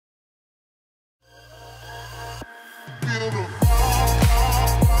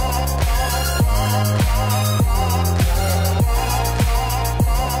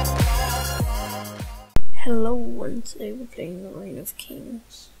of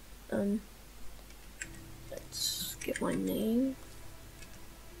kings. Let's get my name.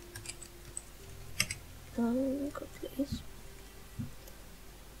 God please.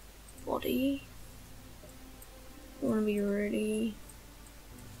 Body. I want to be really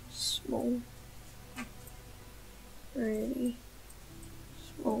small. Really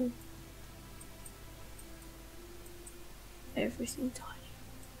small. Everything tiny.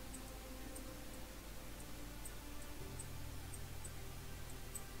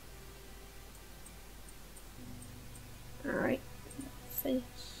 Alright, face.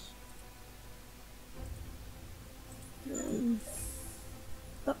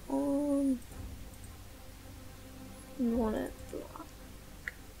 That one. You want it black.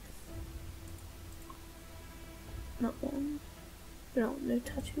 That one. No, no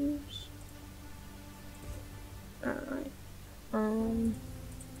tattoos. Alright.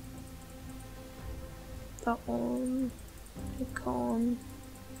 That one. Click on.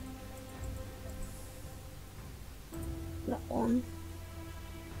 That one.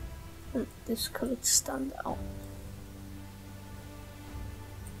 Want this colour to stand out.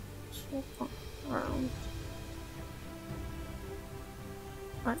 Swap around.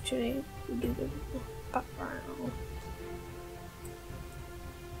 Actually, we'll do the background.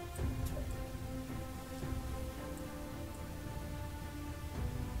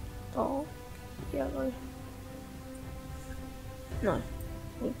 Dark yellow. No,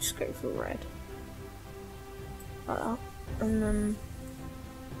 we'll just go for red. Like that. And then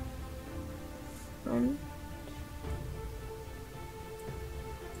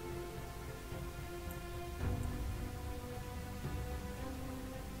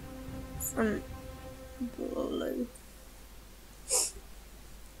front blue.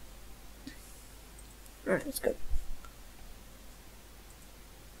 Alright, let's go.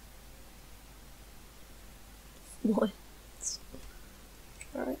 What?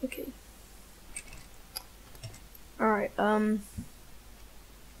 Alright, okay. Alright, I'm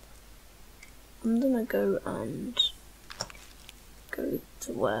gonna go and go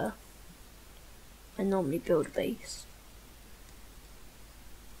to where I normally build a base.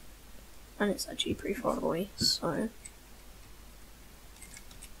 And it's actually pretty far away, so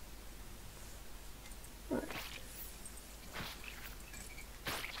right.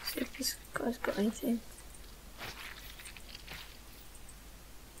 See if this guy's got anything.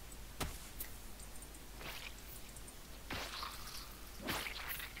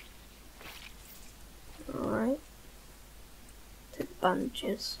 Alright. Take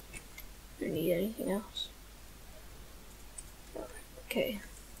bandages. Don't need anything else. Right, okay.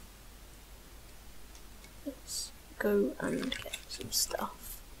 Let's go and get some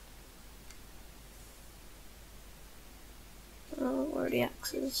stuff. Where are the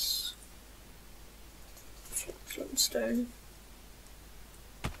axes? Flint stone.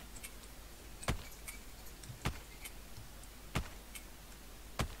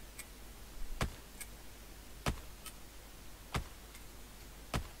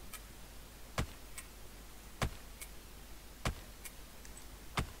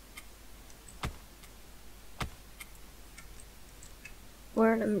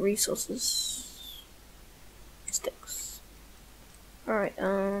 Where are them resources? Sticks. Alright,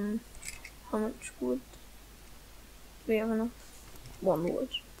 how much wood? Do we have enough? 1 wood.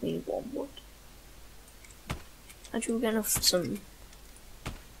 We need 1 wood. Actually, we'll get enough for some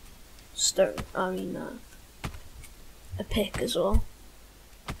stone. I mean, a pick as well.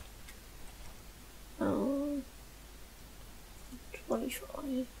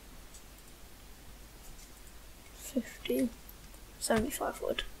 25. 50. 75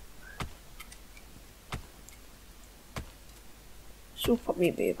 wood. This will probably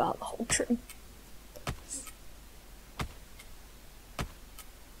be about the whole tree.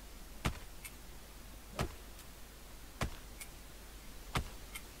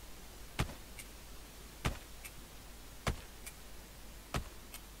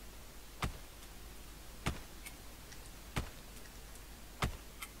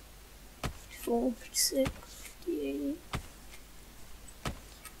 Fifty-four, 56, 58.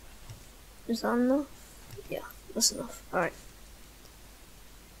 Is that enough? Yeah, that's enough. Alright.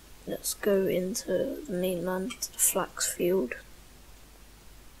 Let's go into the mainland, to the flax field.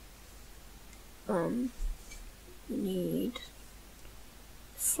 We need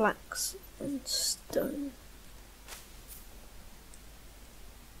flax and stone.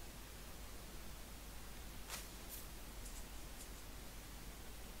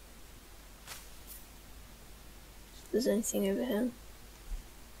 If there's anything over here.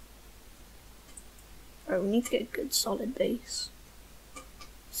 Alright, we need to get a good solid base.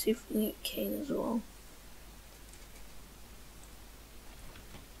 See if we can get cane as well.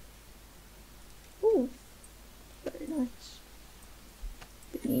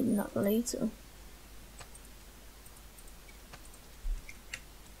 that later.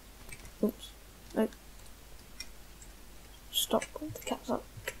 Oops. No. Stop with the cat's up.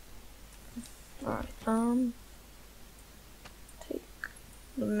 Alright, take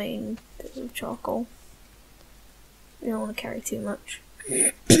the main bits of charcoal. We don't want to carry too much.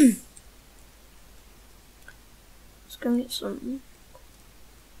 Let's go and get some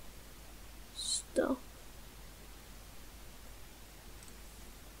stuff.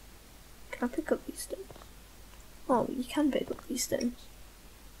 Can I pick up these stones? Oh, you can pick up these stones.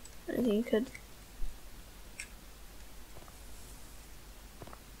 I don't think you could.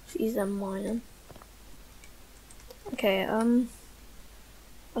 Use them mining. Okay, I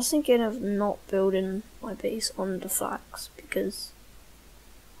was thinking of not building my base on the flags because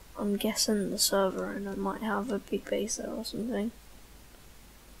I'm guessing the server owner might have a big base there or something.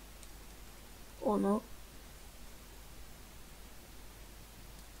 Or not.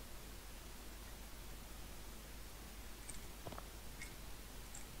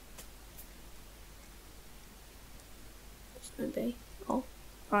 There's no day. Oh,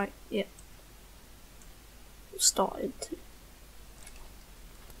 right, yeah. Started to.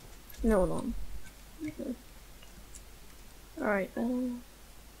 No one on. Okay. Alright, let's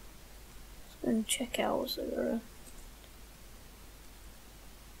go and check out server.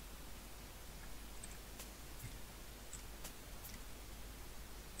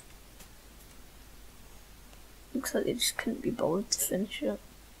 Looks like they just couldn't be bothered to finish it.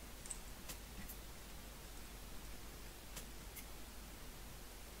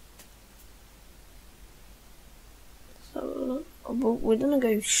 So we're gonna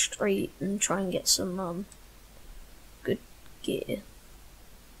go straight and try and get some good gear.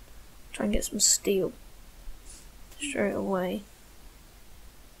 Try and get some steel straight away.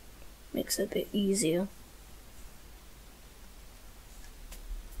 Makes it a bit easier.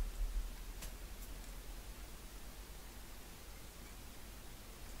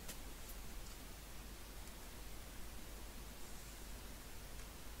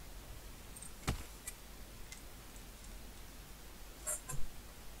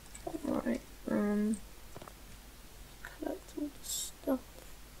 Alright, collect all the stuff.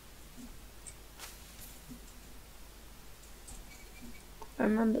 I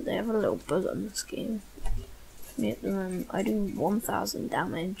remember they have a little bug on this game. Me at the moment, I do 1000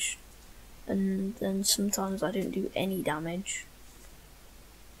 damage, and then sometimes I don't do any damage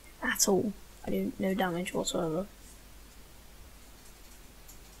at all. I do no damage whatsoever.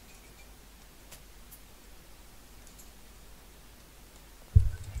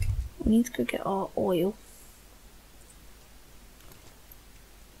 We need to go get our oil.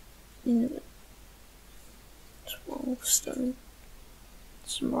 12 stone.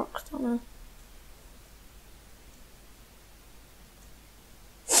 Some rocks down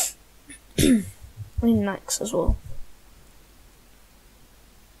there. I need an axe as well.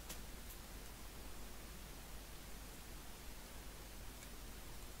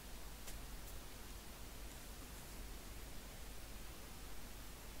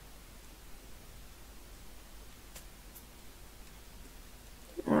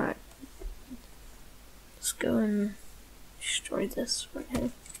 Alright. Let's go and destroy this right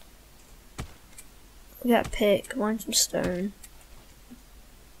here. We got a pick, mine some stone.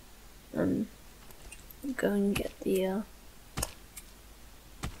 Go and get the right,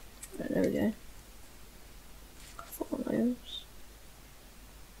 there we go. Couple of those.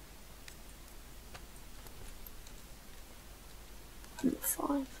 Number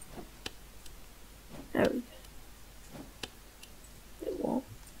 5. There we go. Wait, what?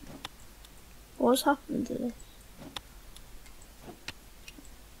 What's happened to this?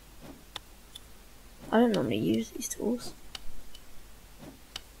 I don't normally use these tools.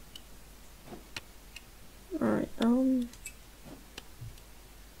 Alright,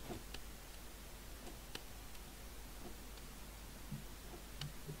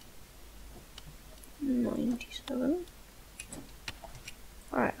 97.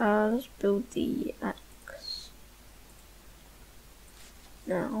 Alright, let's build the axe.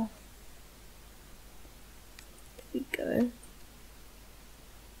 Now, there we go.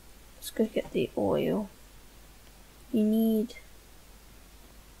 Let's go get the oil. You need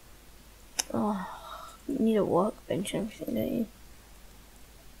a workbench and everything,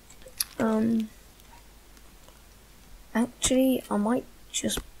 don't you? Actually, I might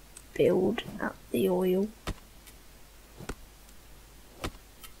just build at the oil.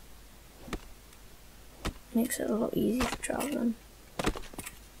 Makes it a lot easier for traveling.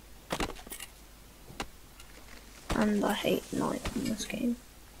 And I hate night in this game.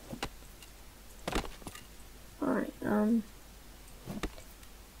 Alright,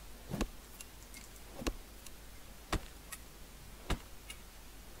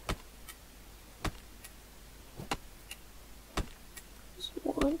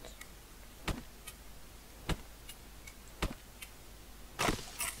 What?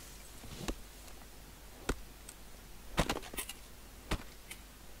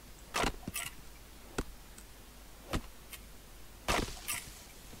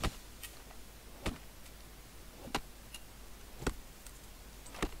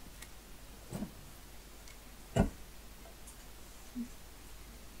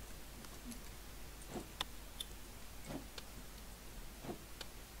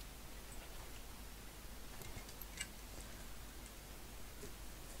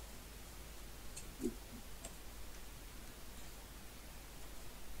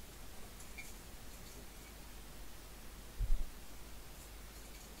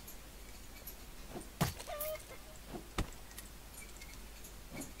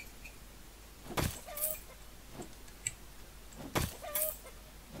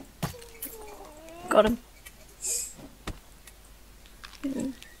 Got him.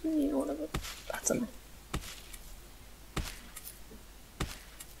 Yeah, whatever. That's enough.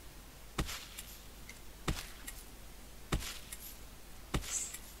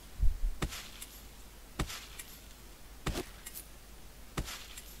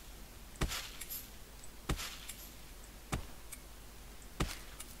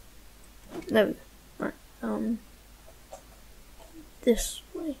 There we go. Right. This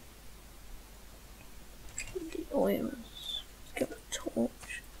way. The oils. Let's get a torch.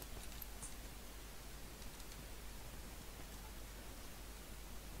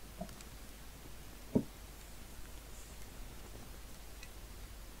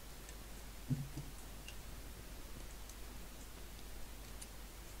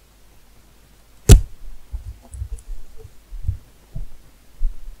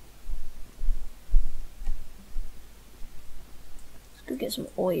 Let's go get some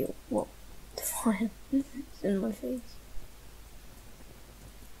oil. What? The fire. It's in my face.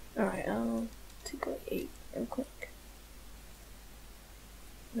 Alright, to go eat real quick.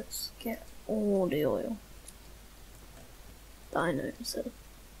 Let's get all the oil that I know, so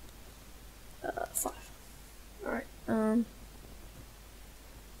 5. Alright, I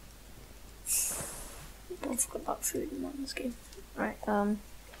forgot about food in this game. Alright, got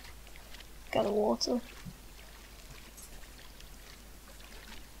the water.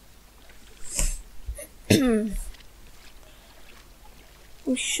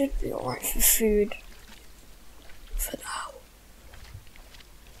 We should be alright for food for now,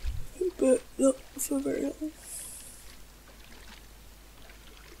 but not for very long.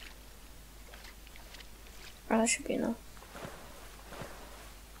 That should be enough.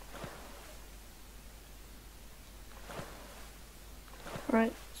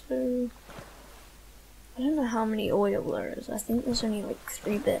 Right, so I don't know how many oil there is. I think there's only like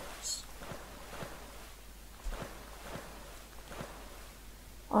 3 bits.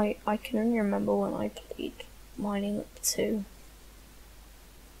 I can only remember when I played mining up 2.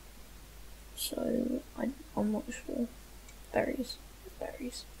 So I'm not sure. Berries.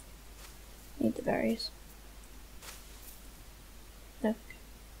 Berries. Need the berries. Okay.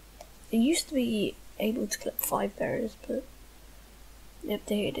 It used to be able to collect 5 berries, but they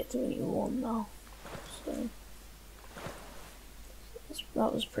updated it to only 1 now. So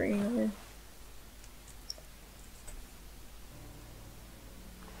that was pretty annoying.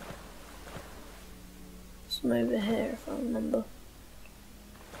 Some over here if I remember.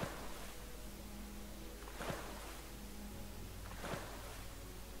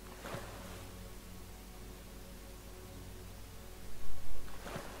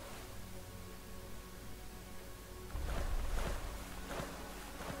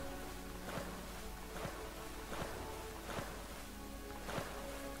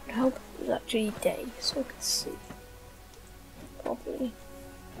 I hope it was actually day so I could see properly.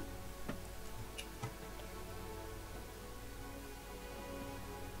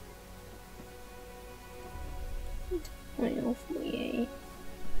 Oil 48.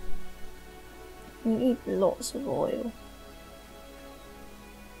 We need lots of oil.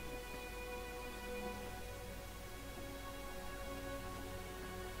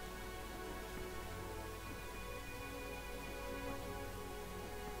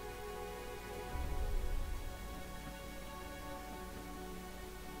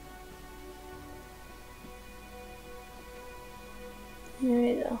 There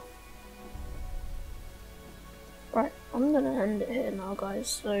we go. Right, I'm gonna end it here now, guys,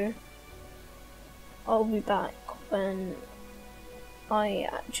 so I'll be back when I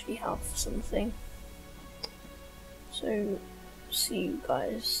actually have something. So, see you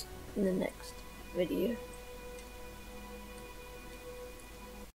guys in the next video.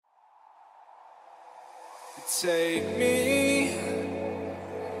 Take me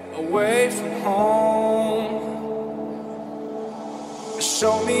away from home.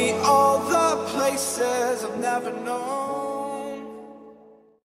 Show me all the places I've never known.